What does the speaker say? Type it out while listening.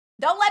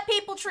Don't let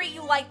people treat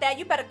you like that.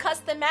 You better cuss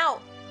them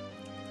out.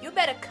 You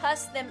better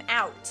cuss them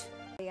out.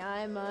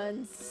 I'm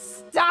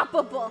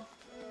unstoppable.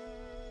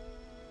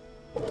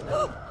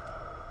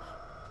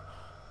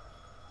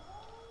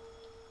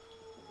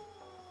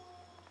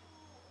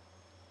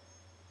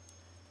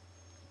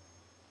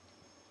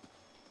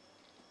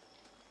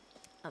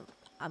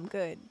 I'm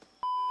good.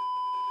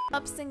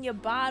 Ups in your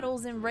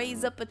bottles and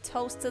raise up a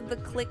toast to the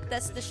click.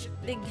 That's the shit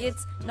that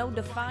gets no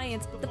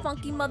defiance. The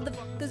funky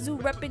motherfuckers who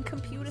reppin'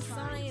 computer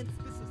science.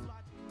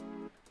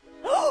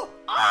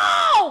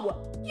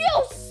 Oh!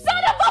 You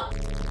son of a...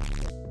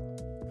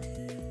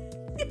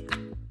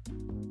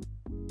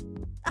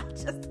 I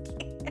just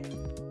can't.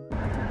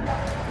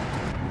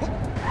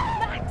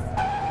 Max!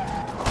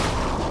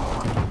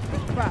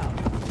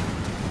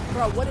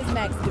 Bro, what is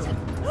Max doing?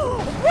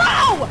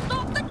 Bro!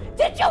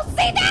 Did you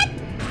see that?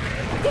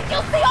 Did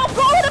you see old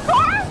girl in the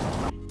car?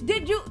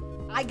 Did you?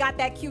 I got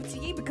that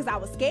QTE because I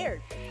was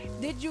scared.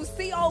 Did you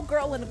see old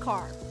girl in the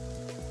car?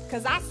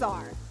 Cause I saw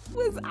her.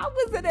 I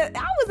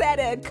was at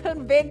a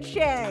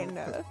convention.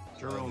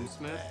 Jerome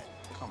Smith.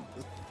 Come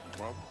on,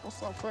 bro.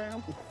 What's up,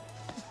 fam?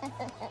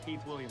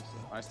 Keith Williamson.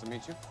 Nice to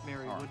meet you.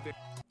 Mary Woodbury.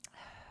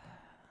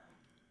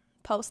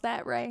 Post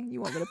that, Ray.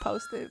 You want me to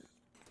post it?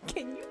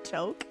 Can you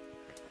choke?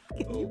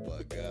 Oh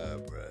my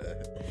God,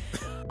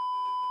 bruh.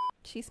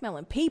 She's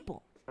smelling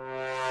people.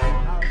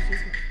 Oh, she's...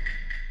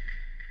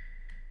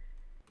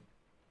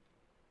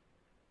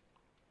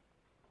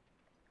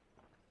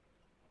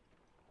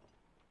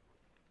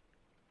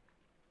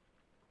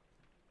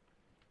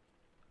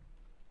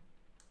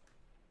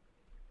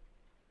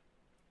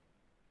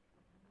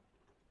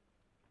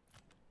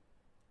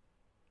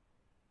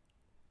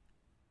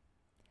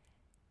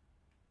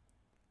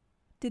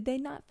 Did they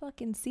not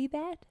fucking see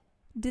that?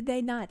 Did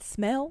they not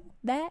smell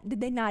that?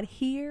 Did they not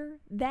hear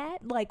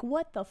that? Like,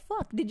 what the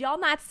fuck? Did y'all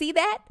not see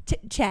that?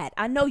 Chat,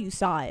 I know you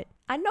saw it.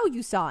 I know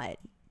you saw it.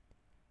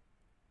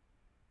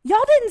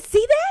 Y'all didn't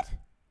see that?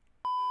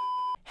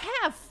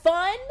 Have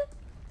fun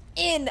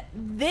in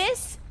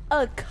this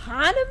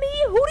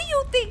economy? Who do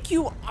you think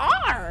you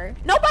are?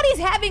 Nobody's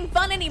having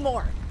fun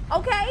anymore,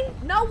 okay?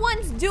 No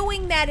one's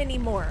doing that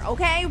anymore,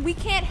 okay? We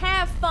can't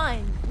have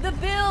fun. The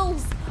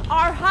bills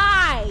are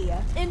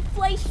high.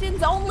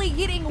 Inflation's only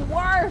getting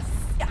worse.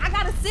 I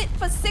gotta sit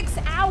for 6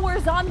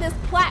 hours on this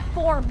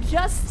platform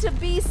just to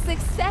be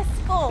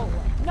successful.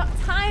 No,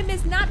 time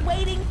is not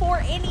waiting for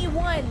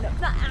anyone. No,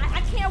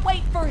 I can't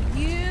wait for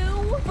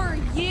you. For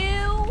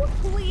you.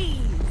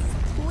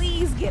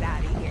 Please get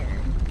out of here.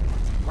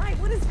 Right,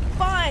 what is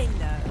fun?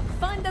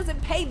 Fun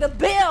doesn't pay the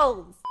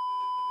bills.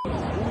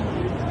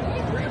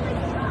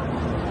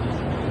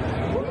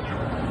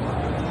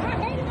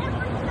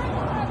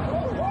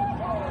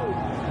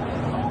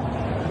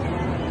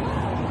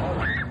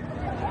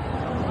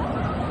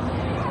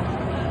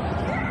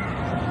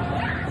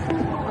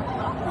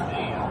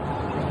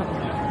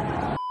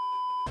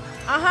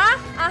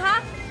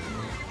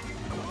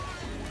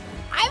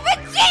 I'm a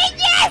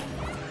genius!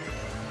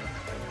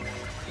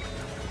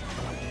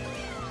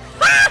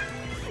 Ha!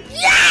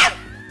 Yes!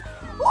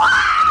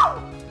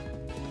 Whoa!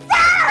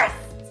 First!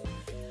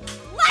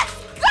 Let's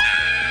go!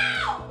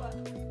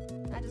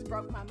 I just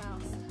broke my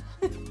mouse.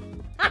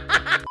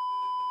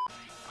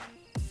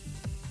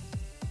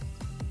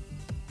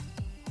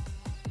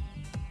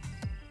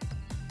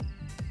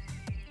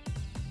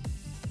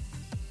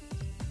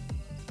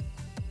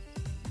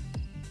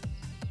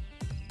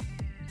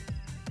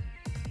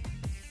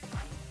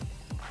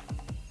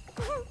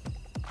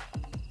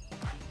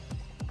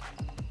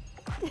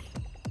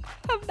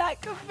 I'm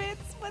not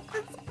convinced.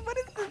 What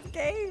is this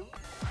game?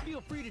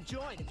 Feel free to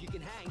join if you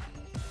can hang.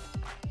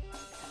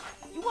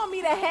 You want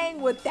me to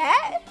hang with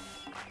that?